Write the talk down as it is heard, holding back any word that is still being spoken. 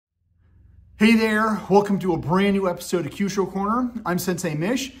Hey there, welcome to a brand new episode of Kyusho Corner. I'm Sensei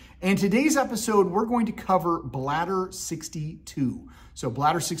Mish, and today's episode we're going to cover Bladder 62. So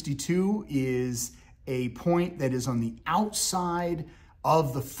Bladder 62 is a point that is on the outside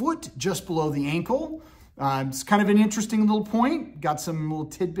of the foot, just below the ankle. It's kind of an interesting little point, got some little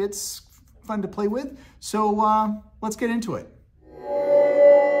tidbits, fun to play with. So let's get into it.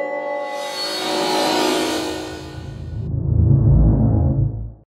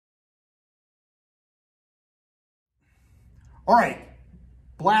 All right,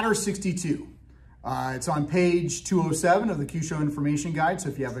 Bladder 62. It's on page 207 of the Kyusho information guide. So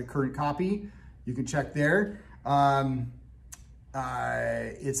if you have a current copy, you can check there.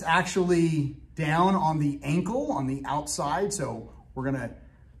 It's actually down on the ankle on the outside. So we're gonna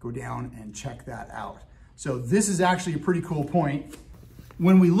go down and check that out. So this is actually a pretty cool point.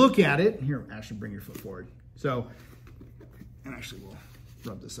 When we look at it, here, actually bring your foot forward. So, and actually we'll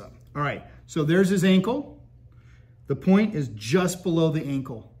rub this up. All right, so there's his ankle. The point is just below the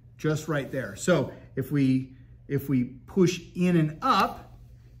ankle, just right there. So if we push in and up,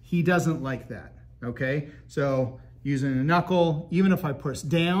 he doesn't like that, okay? So using a knuckle, even if I push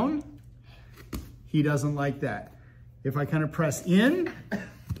down, he doesn't like that. If I kind of press in,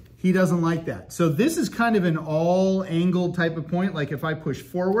 he doesn't like that. So this is kind of an all angle type of point. Like if I push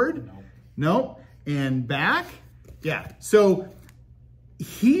forward, no, and back, yeah. So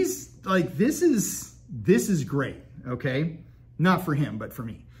he's like, this is great. Okay, not for him, but for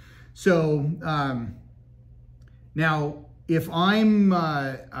me. So now, if I'm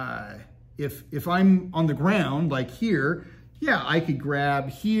if I'm on the ground like here, yeah, I could grab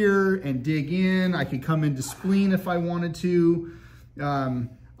here and dig in. I could come into spleen if I wanted to.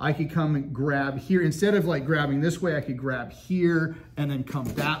 I could come and grab here instead of like grabbing this way. I could grab here and then come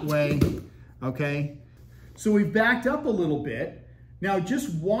that way. Okay, so we've backed up a little bit. Now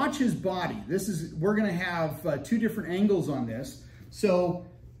just watch his body. We're gonna have two different angles on this. So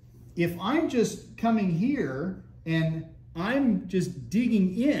if I'm just coming here and I'm just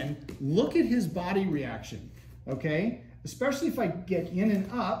digging in, look at his body reaction, okay? Especially if I get in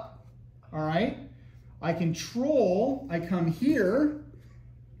and up, all right? I control, I come here,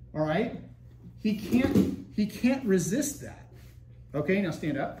 all right? He can't resist that. Okay, now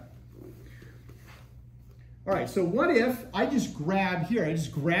stand up. All right, so what if I just grab here? I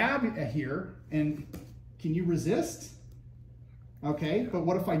just grab here, and can you resist? Okay, but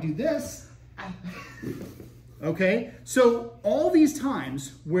what if I do this? Okay, so all these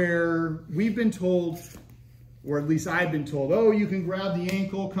times where we've been told, or at least I've been told, oh, you can grab the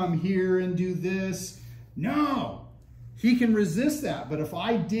ankle, come here and do this. No, he can resist that. But if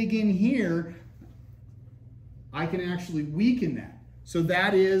I dig in here, I can actually weaken that. So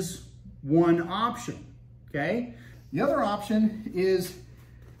that is one option. Okay, the other option is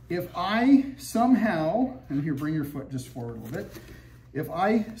if I somehow, and here, bring your foot just forward a little bit. If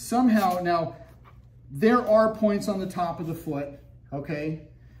I somehow, now there are points on the top of the foot, okay?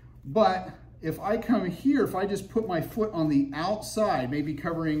 But if I come here, if I just put my foot on the outside, maybe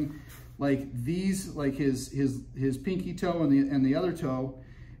covering like these, like his pinky toe and the other toe,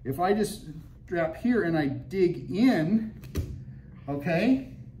 if I just strap here and I dig in, okay?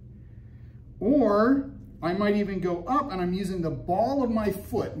 Or I might even go up and I'm using the ball of my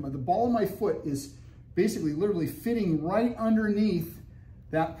foot. The ball of my foot is basically literally fitting right underneath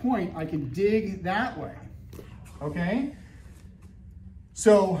that point. I can dig that way, okay?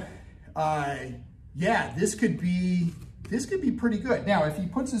 So, yeah, this could be pretty good. Now, if he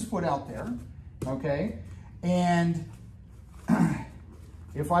puts his foot out there, okay, and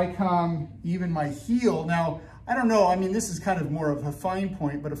if I come even my heel, now, I don't know, I mean, this is kind of more of a fine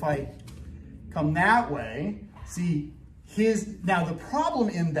point, but if I come that way, see now the problem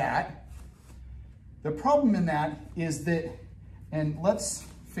in that is that, and let's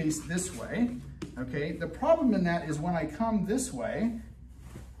face this way, okay? The problem in that is when I come this way,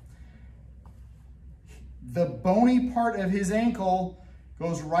 the bony part of his ankle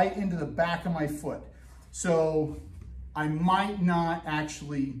goes right into the back of my foot. So I might not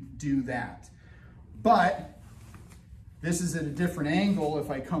actually do that. But this is at a different angle. If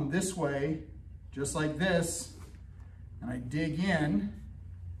I come this way, just like this, and I dig in,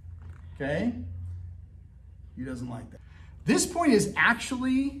 okay? He doesn't like that. This point is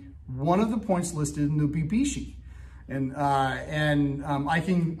actually one of the points listed in the Bibishi. And I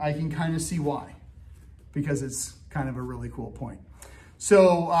can kind of see why, because it's kind of a really cool point.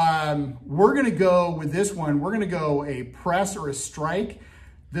 So we're gonna go with this one, we're gonna go a press or a strike.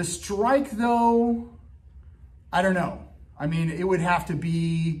 The strike though, I don't know. I mean, it would have to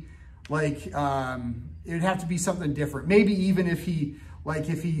be like, it would have to be something different. Maybe even if he like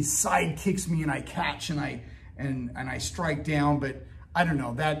if he side kicks me and I catch and I strike down, but I don't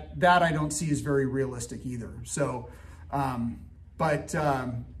know, that I don't see as very realistic either. So, but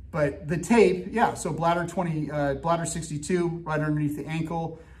the tape, yeah, so bladder 62, right underneath the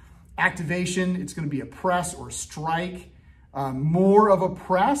ankle. Activation, it's gonna be a press or strike. More of a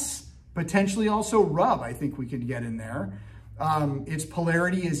press, potentially also rub, I think we could get in there. Its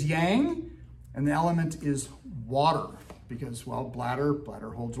polarity is yang, and the element is water, because, well, bladder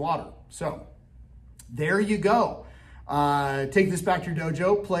holds water. So there you go. Take this back to your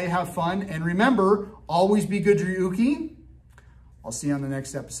dojo, play, have fun, and remember, always be good to your uke. I'll see you on the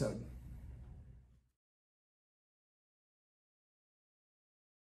next episode.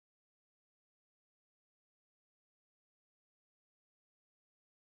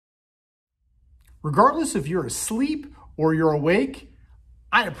 Regardless if you're asleep or you're awake,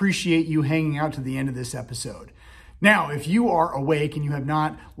 I appreciate you hanging out to the end of this episode. Now, if you are awake and you have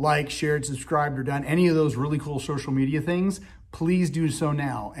not liked, shared, subscribed, or done any of those really cool social media things, please do so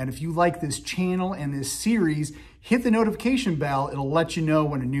now. And if you like this channel and this series, hit the notification bell. It'll let you know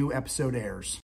when a new episode airs.